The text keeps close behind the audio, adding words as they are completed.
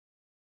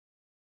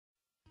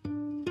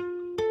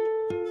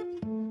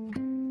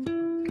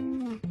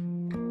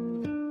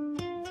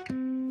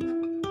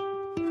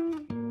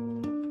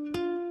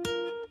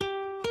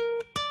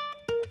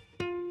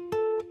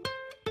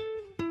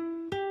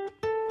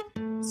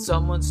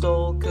Someone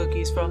stole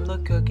cookies from the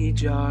cookie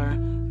jar.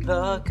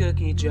 The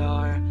cookie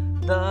jar.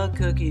 The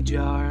cookie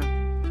jar.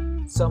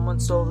 Someone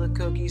stole the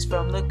cookies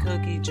from the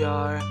cookie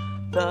jar.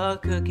 The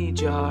cookie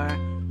jar.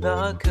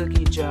 The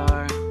cookie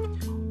jar.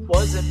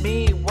 Wasn't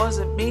me,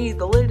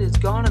 the lid is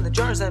gone and the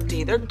jar's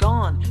empty, they're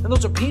gone, and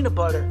those are peanut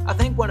butter. I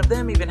think one of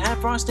them even had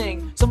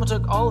frosting. Someone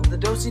took all of the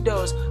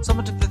do-si-dos,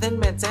 someone took the Thin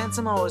Mints and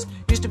Samoas.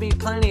 Used to be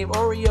plenty of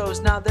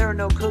Oreos, now there are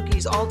no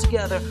cookies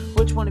altogether.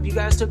 Which one of you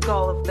guys took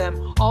all of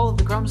them? All of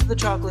the crumbs of the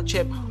chocolate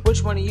chip.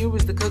 Which one of you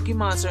is the cookie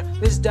monster?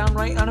 This is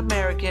downright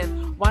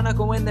un-American. Why not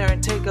go in there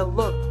and take a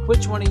look?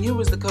 Which one of you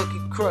is the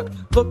cookie crook?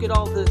 Look at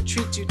all the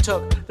treats you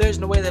took. There's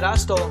no way that I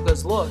stole them,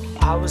 cause look,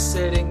 I was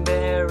sitting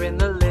there in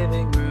the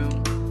living room.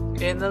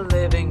 In the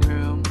living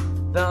room,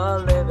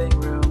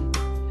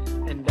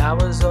 and I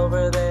was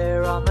over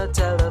there on the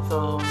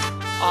telephone,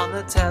 on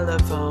the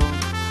telephone,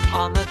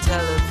 on the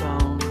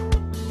telephone.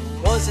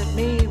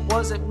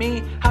 Wasn't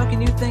me, how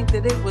can you think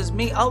that it was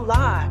me? A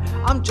lie,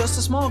 I'm just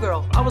a small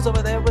girl, I was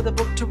over there with a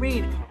book to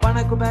read. Why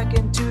not go back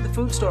into the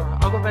food store?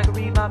 I'll go back and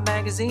read my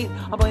magazine.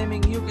 I'm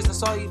blaming you cause I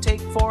saw you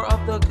take 4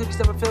 of the cookies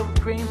that were filled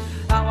with cream.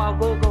 Now I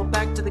will go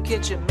back to the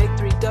kitchen, make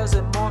 3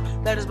 dozen more,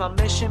 that is my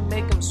mission.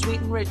 Make them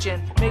sweet and rich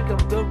and make them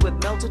good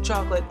with melted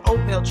chocolate,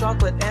 oatmeal,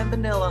 chocolate, and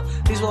vanilla.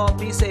 These will all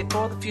be saved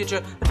for the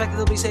future, the fact that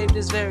they'll be saved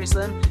is very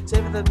slim.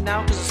 Save them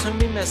now cause they'll soon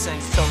be missing.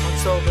 Someone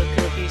stole the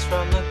cookies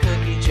from the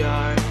cookie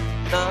jar.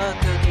 The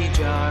cookie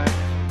jar,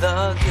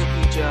 the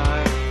cookie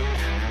jar.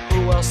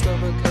 Who else stole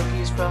the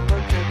cookies from the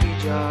cookie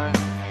jar?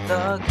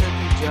 The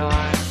cookie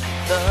jar,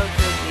 the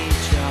cookie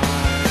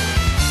jar.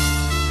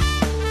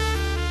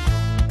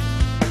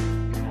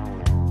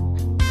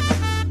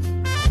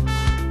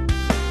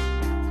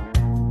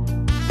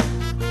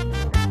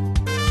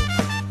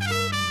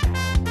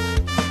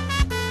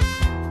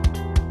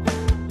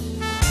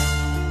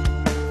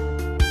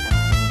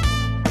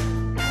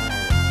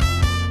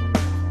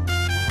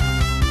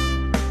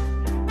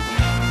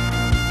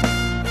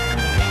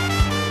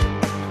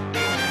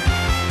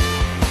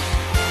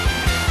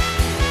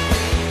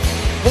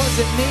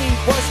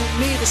 Wasn't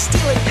me, the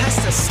stealing has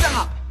to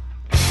stop.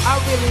 I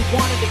really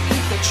wanted to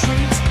eat the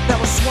treats that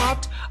were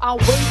swapped.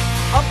 I'll wake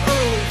up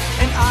early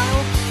and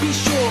I'll be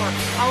sure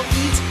I'll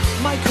eat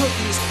my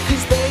cookies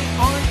cause they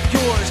aren't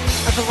yours.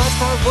 After last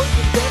hard work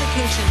with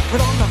dedication, put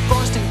on the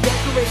frosting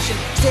decoration,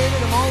 stared at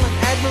them all in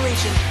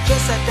admiration,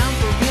 just sat down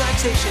for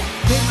relaxation,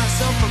 made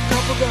myself a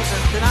couple dozen,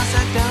 then I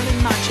sat down in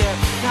my chair.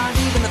 Not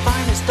even the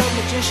finest of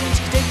magicians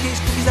could take these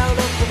cookies out of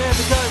the air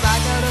because I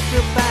got up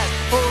here fast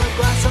for a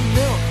glass of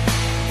milk.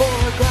 For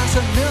a glass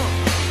of milk,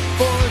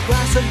 for a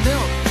glass of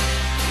milk.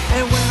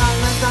 And when I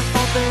left I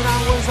thought that I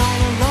was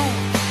all alone.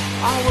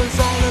 I was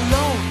all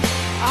alone,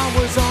 I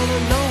was all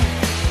alone.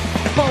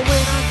 But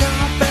when I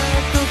got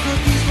back the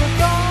cookies were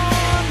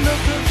gone. The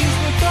cookies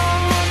were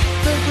gone,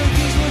 the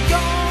cookies were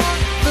gone.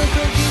 The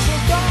cookies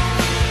were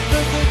gone,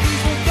 the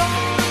cookies were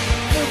gone.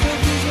 The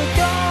cookies were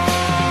gone.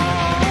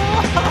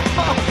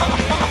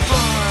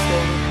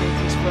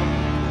 Cookies from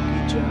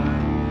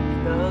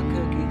the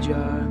cookie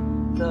jar.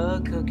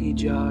 The cookie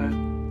jar.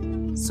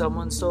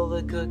 Someone stole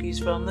the cookies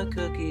from the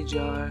cookie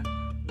jar.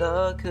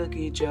 The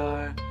cookie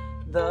jar.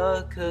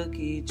 The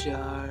cookie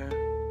jar.